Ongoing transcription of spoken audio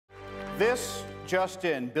This just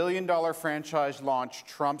in, billion-dollar franchise launch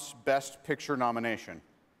trumps Best Picture nomination.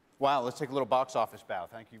 Wow, let's take a little box office bow.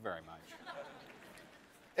 Thank you very much.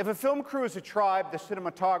 If a film crew is a tribe, the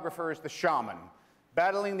cinematographer is the shaman,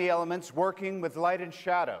 battling the elements, working with light and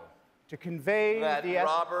shadow to convey that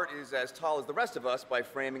Robert is as tall as the rest of us by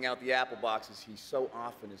framing out the apple boxes he so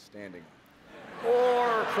often is standing on.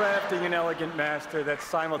 Or crafting an elegant master that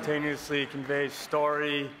simultaneously conveys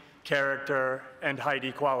story, character, and height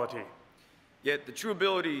equality. Yet the true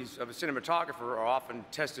abilities of a cinematographer are often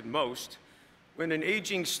tested most when an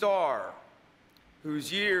aging star,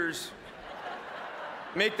 whose years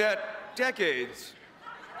make that decades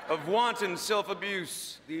of wanton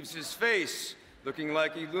self-abuse, leaves his face looking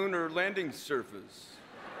like a lunar landing surface.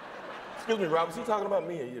 Excuse me, Robert, is he talking about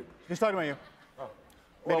me or you? He's talking about you. Oh.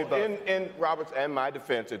 Well, in Robert's and my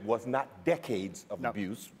defense, it was not decades of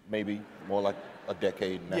abuse, maybe more like a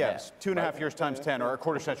decade and a half. Yes, 2.5 years times 10, or a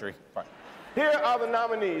quarter century. Right. Here are the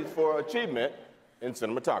nominees for achievement in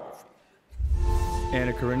cinematography.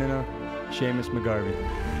 Anna Karenina, Seamus McGarvey.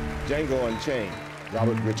 Django Unchained,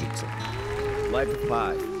 Robert Richardson. Life of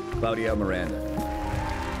Pi, Claudio Miranda.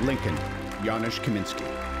 Lincoln, Janusz Kaminski.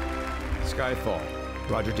 Skyfall,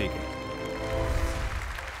 Roger Deakins.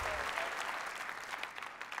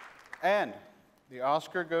 And the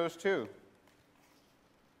Oscar goes to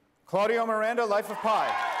Claudio Miranda, Life of Pi.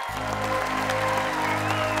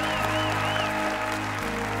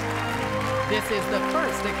 This is the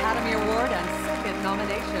first Academy Award and second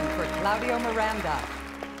nomination for Claudio Miranda.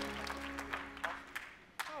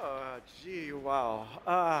 Oh, gee,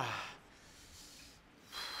 wow.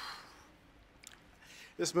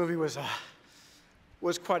 This movie was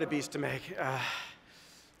quite a beast to make.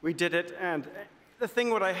 We did it, and the thing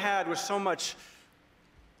what I had was so many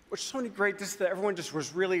great, that everyone just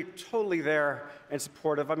was really totally there and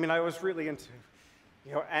supportive. I mean, I was really into,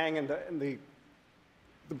 Aang and the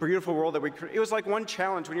beautiful world that we created. It was like one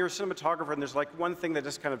challenge when you're a cinematographer and there's like one thing that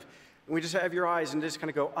just kind of, we just have your eyes and just kind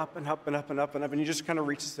of go up and up and up and up and up, and you just kind of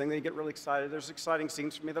reach this thing, then you get really excited. There's exciting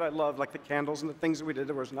scenes for me that I love, like the candles and the things that we did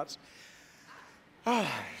that was nuts. Oh,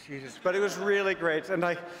 Jesus. But it was really great. And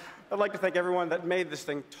I'd like to thank everyone that made this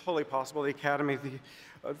thing totally possible, the Academy,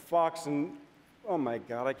 the Fox, and oh my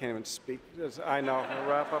God, I can't even speak. I know, I'll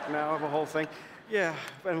wrap up now, the whole thing. Yeah,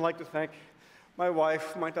 and I'd like to thank my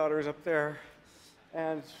wife, my daughter is up there,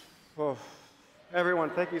 and everyone,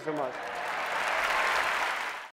 thank you so much.